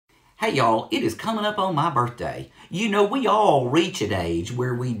Hey y'all, it is coming up on my birthday. You know, we all reach an age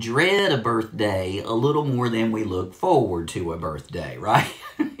where we dread a birthday a little more than we look forward to a birthday, right?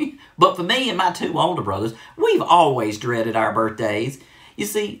 But for me and my two older brothers, we've always dreaded our birthdays. You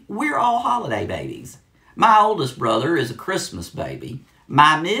see, we're all holiday babies. My oldest brother is a Christmas baby.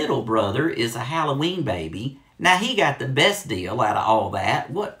 My middle brother is a Halloween baby. Now, he got the best deal out of all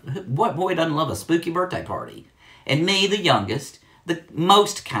that. What boy doesn't love a spooky birthday party? And me, the youngest, the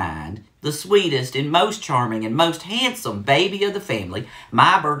most kind, the sweetest, and most charming, and most handsome baby of the family,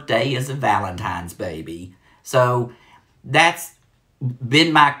 my birthday is a Valentine's baby. So that's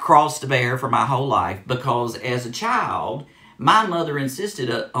been my cross to bear for my whole life, because as a child, my mother insisted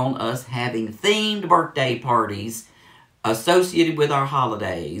on us having themed birthday parties associated with our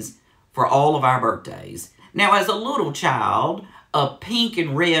holidays for all of our birthdays. Now, as a little child, a pink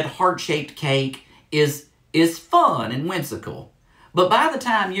and red heart-shaped cake is fun and whimsical. But by the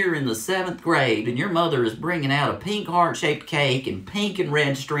time you're in the 7th grade and your mother is bringing out a pink heart-shaped cake and pink and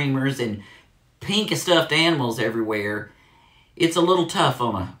red streamers and pink stuffed animals everywhere, it's a little tough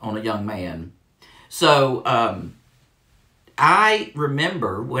on a young man. So I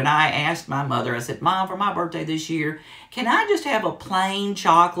remember when I asked my mother, I said, "Mom, for my birthday this year, can I just have a plain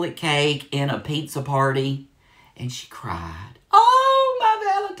chocolate cake and a pizza party?" And she cried. "Oh,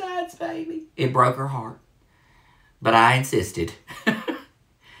 my Valentine's baby." It broke her heart. But I insisted.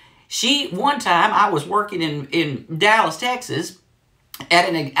 One time I was working in Dallas, Texas.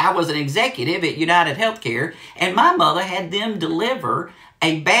 I was an executive at United Healthcare, and my mother had them deliver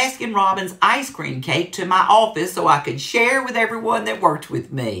a Baskin-Robbins ice cream cake to my office so I could share with everyone that worked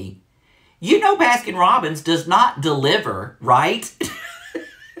with me. You know Baskin-Robbins does not deliver, right?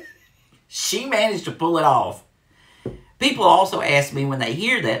 She managed to pull it off. People also ask me when they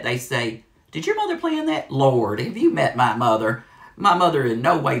hear that, they say, "Did your mother plan that?" Lord, have you met my mother? My mother in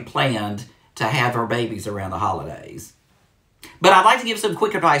no way planned to have her babies around the holidays. But I'd like to give some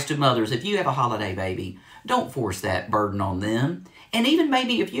quick advice to mothers. If you have a holiday baby, don't force that burden on them. And even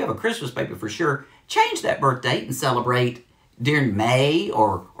maybe if you have a Christmas baby, for sure, change that birth date and celebrate during May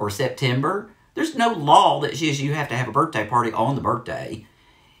or September. There's no law that says you have to have a birthday party on the birthday.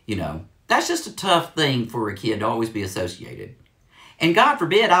 You know, that's just a tough thing for a kid to always be associated. And God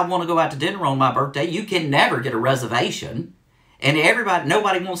forbid I want to go out to dinner on my birthday. You can never get a reservation. And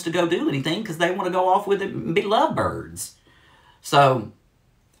nobody wants to go do anything because they want to go off with it and be lovebirds. So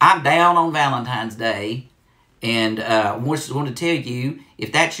I'm down on Valentine's Day. And I just want to tell you,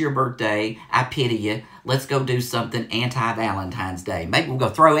 if that's your birthday, I pity you. Let's go do something anti-Valentine's Day. Maybe we'll go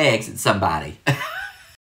throw eggs at somebody.